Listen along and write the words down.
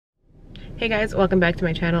Hey guys, welcome back to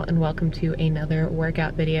my channel and welcome to another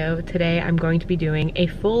workout video. Today I'm going to be doing a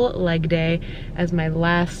full leg day as my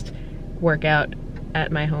last workout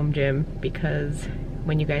at my home gym because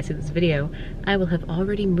when you guys see this video, I will have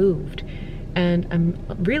already moved. And I'm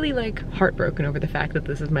really heartbroken over the fact that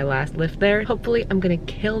this is my last lift there. Hopefully I'm gonna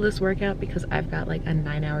kill this workout because I've got like a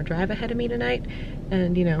 9-hour drive ahead of me tonight.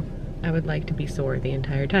 And you know, I would like to be sore the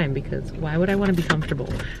entire time because why would I want to be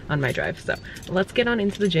comfortable on my drive? So let's get on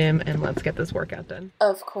into the gym and let's get this workout done.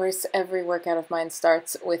 Of course, every workout of mine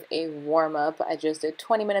starts with a warm-up. I just did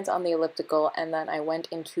 20 minutes on the elliptical and then I went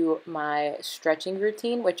into my stretching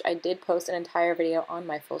routine, which I did post an entire video on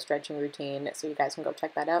my full stretching routine, so you guys can go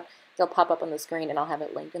check that out. They'll pop up on the screen and I'll have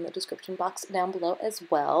it linked in the description box down below as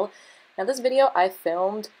well. Now this video I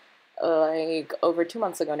filmed like over 2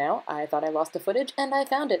 months ago now. I thought I lost the footage and I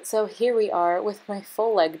found it. So here we are with my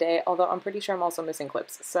full leg day, although I'm pretty sure I'm also missing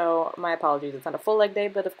clips. So my apologies, it's not a full leg day,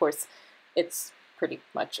 but of course it's pretty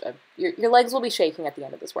much your legs will be shaking at the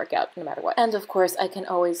end of this workout no matter what. And of course I can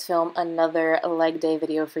always film another leg day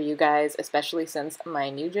video for you guys, especially since my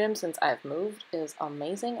new gym, since I've moved, is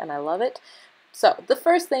amazing and I love it. So the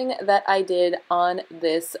first thing that I did on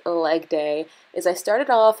this leg day is I started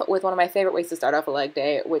off with one of my favorite ways to start off a leg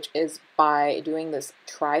day, which is by doing this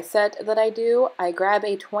tricep that I do. I grab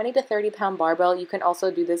a 20 to 30 pound barbell. You can also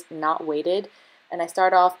do this not weighted. And I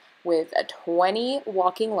start off with 20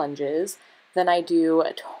 walking lunges. Then I do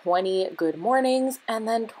 20 good mornings and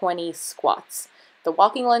then 20 squats. The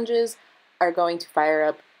walking lunges are going to fire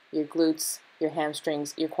up your glutes, your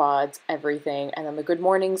hamstrings, your quads, everything. And then the good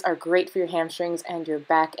mornings are great for your hamstrings and your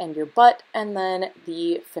back and your butt. And then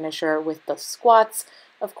the finisher with the squats,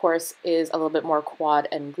 of course, is a little bit more quad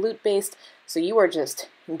and glute based. So you are just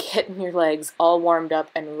getting your legs all warmed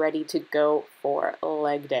up and ready to go for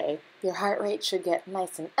leg day. Your heart rate should get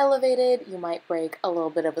nice and elevated. You might break a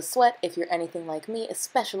little bit of a sweat if you're anything like me,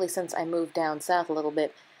 especially since I moved down south a little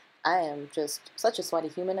bit. I am just such a sweaty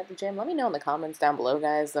human at the gym. Let me know in the comments down below,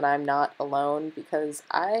 guys, that I'm not alone because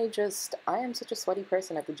I am such a sweaty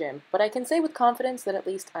person at the gym. But I can say with confidence that at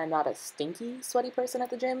least I'm not a stinky, sweaty person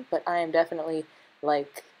at the gym, but I am definitely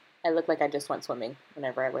I look like I just went swimming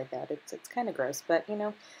whenever I work out. It's kind of gross, but you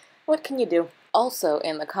know, what can you do? Also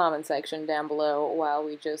in the comment section down below, while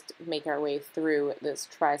we just make our way through this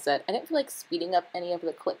tricep, I didn't feel like speeding up any of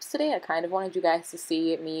the clips today. I kind of wanted you guys to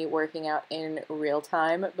see me working out in real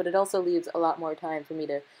time, but it also leaves a lot more time for me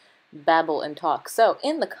to babble and talk. So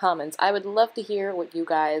in the comments, I would love to hear what you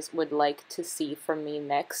guys would like to see from me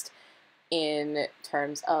next in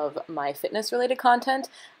terms of my fitness related content.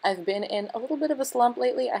 I've been in a little bit of a slump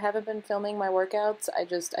lately. I haven't been filming my workouts. I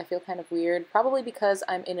feel kind of weird, probably because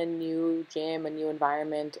I'm in a new gym, a new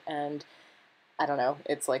environment, and I don't know,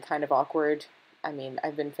 it's like kind of awkward. I mean,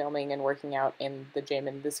 I've been filming and working out in the gym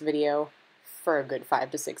in this video for a good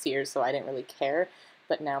 5 to 6 years, so I didn't really care.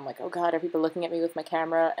 But now I'm like, oh god, are people looking at me with my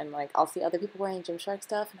camera? And like, I'll see other people wearing Gymshark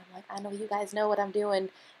stuff, and I'm like, I know you guys know what I'm doing,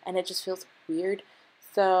 and it just feels weird.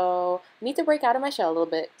 So I need to break out of my shell a little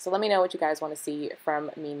bit. So let me know what you guys want to see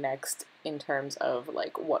from me next in terms of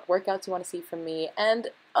like what workouts you want to see from me. And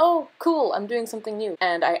oh, cool, I'm doing something new.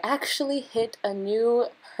 And I actually hit a new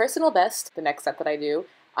personal best the next set that I do.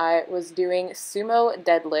 I was doing sumo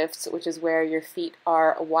deadlifts, which is where your feet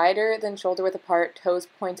are wider than shoulder width apart, toes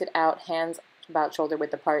pointed out, hands about shoulder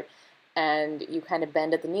width apart, and you kind of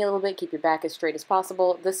bend at the knee a little bit, keep your back as straight as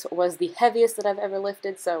possible. This was the heaviest that I've ever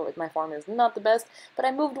lifted, so my form is not the best, but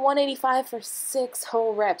I moved 185 for 6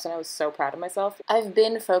 whole reps, and I was so proud of myself. I've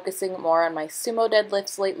been focusing more on my sumo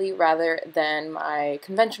deadlifts lately rather than my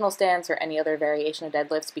conventional stance or any other variation of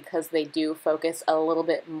deadlifts because they do focus a little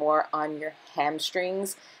bit more on your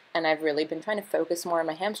hamstrings, and I've really been trying to focus more on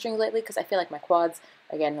my hamstrings lately because I feel like my quads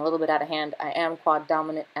are getting a little bit out of hand. I am quad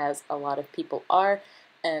dominant, as a lot of people are,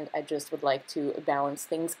 and I just would like to balance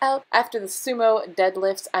things out. After the sumo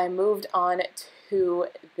deadlifts, I moved on to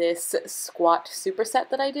this squat superset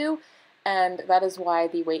that I do, and that is why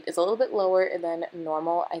the weight is a little bit lower than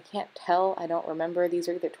normal. I can't tell, I don't remember, these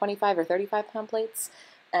are either 25 or 35 pound plates,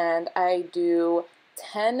 and I do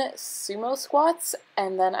 10 sumo squats,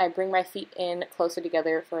 and then I bring my feet in closer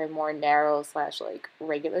together for a more narrow slash like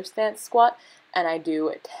regular stance squat, and I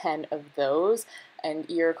do 10 of those. And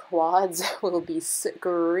your quads will be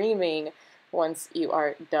screaming once you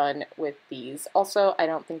are done with these. Also, I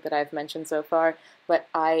don't think that I've mentioned so far, but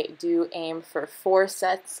I do aim for 4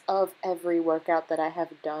 sets of every workout that I have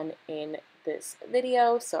done in this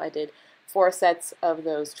video. So I did 4 sets of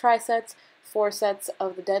those triceps, 4 sets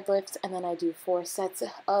of the deadlifts, and then I do 4 sets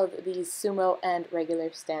of these sumo and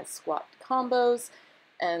regular stance squat combos.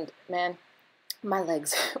 And man, my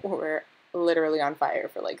legs were literally on fire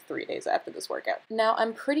for like 3 days after this workout. Now,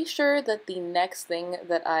 I'm pretty sure that the next thing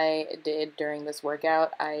that I did during this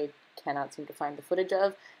workout, I cannot seem to find the footage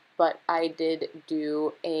of, but I did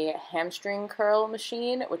do a hamstring curl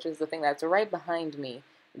machine, which is the thing that's right behind me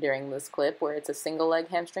during this clip, where it's a single leg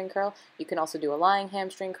hamstring curl. You can also do a lying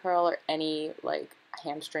hamstring curl or any like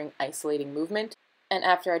hamstring isolating movement. And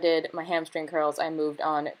after I did my hamstring curls, I moved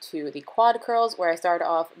on to the quad curls, where I started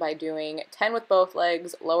off by doing 10 with both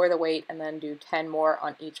legs, lower the weight, and then do 10 more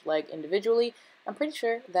on each leg individually. I'm pretty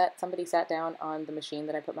sure that somebody sat down on the machine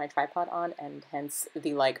that I put my tripod on, and hence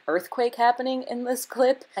the like earthquake happening in this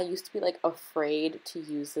clip. I used to be like afraid to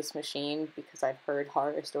use this machine because I've heard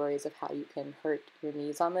horror stories of how you can hurt your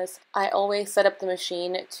knees on this. I always set up the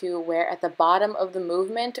machine to where at the bottom of the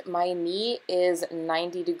movement, my knee is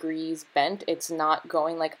 90 degrees bent. It's not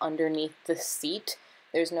going like underneath the seat.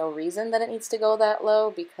 There's no reason that it needs to go that low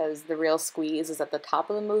because the real squeeze is at the top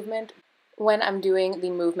of the movement. When I'm doing the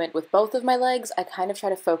movement with both of my legs, I kind of try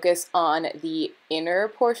to focus on the inner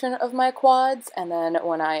portion of my quads, and then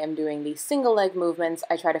when I am doing the single leg movements,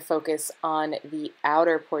 I try to focus on the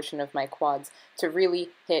outer portion of my quads to really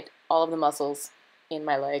hit all of the muscles in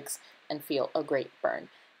my legs and feel a great burn.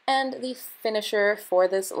 And the finisher for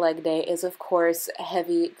this leg day is, of course,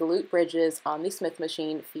 heavy glute bridges on the Smith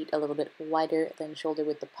machine, feet a little bit wider than shoulder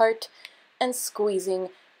width apart, and squeezing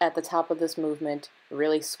at the top of this movement.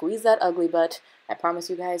 Really squeeze that ugly butt. I promise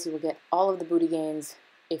you guys you will get all of the booty gains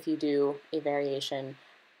if you do a variation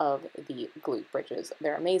of the glute bridges.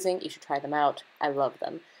 They're amazing. You should try them out. I love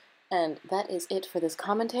them. And that is it for this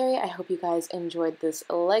commentary. I hope you guys enjoyed this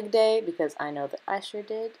leg day because I know that I sure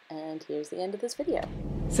did. And here's the end of this video.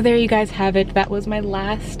 So there you guys have it. That was my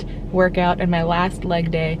last workout and my last leg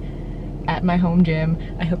day at my home gym.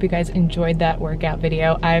 I hope you guys enjoyed that workout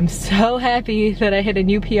video. I'm so happy that I hit a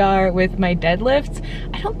new PR with my deadlifts.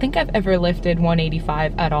 I don't think I've ever lifted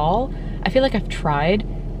 185 at all. I feel like I've tried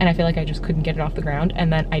and I feel like I just couldn't get it off the ground,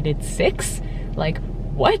 and then I did 6. Like,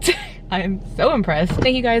 what? I'm so impressed.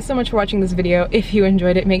 Thank you guys so much for watching this video. If you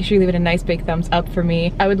enjoyed it, make sure you leave it a nice big thumbs up for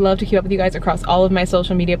me. I would love to keep up with you guys across all of my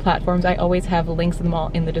social media platforms. I always have links to them all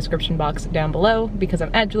in the description box down below because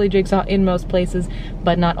I'm at Julie Jigsaw in most places,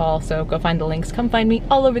 but not all, so go find the links. Come find me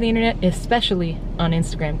all over the internet, especially on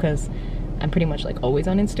Instagram, because I'm pretty much like always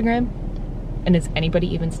on Instagram. And is anybody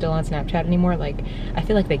even still on Snapchat anymore? Like, I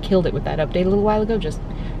feel like they killed it with that update a little while ago. Just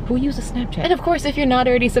who uses Snapchat? And of course, if you're not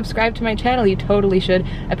already subscribed to my channel, you totally should.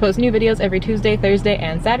 I post new videos every Tuesday, Thursday,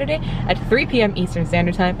 and Saturday at 3 p.m. Eastern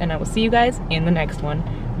Standard Time, and I will see you guys in the next one.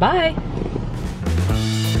 Bye!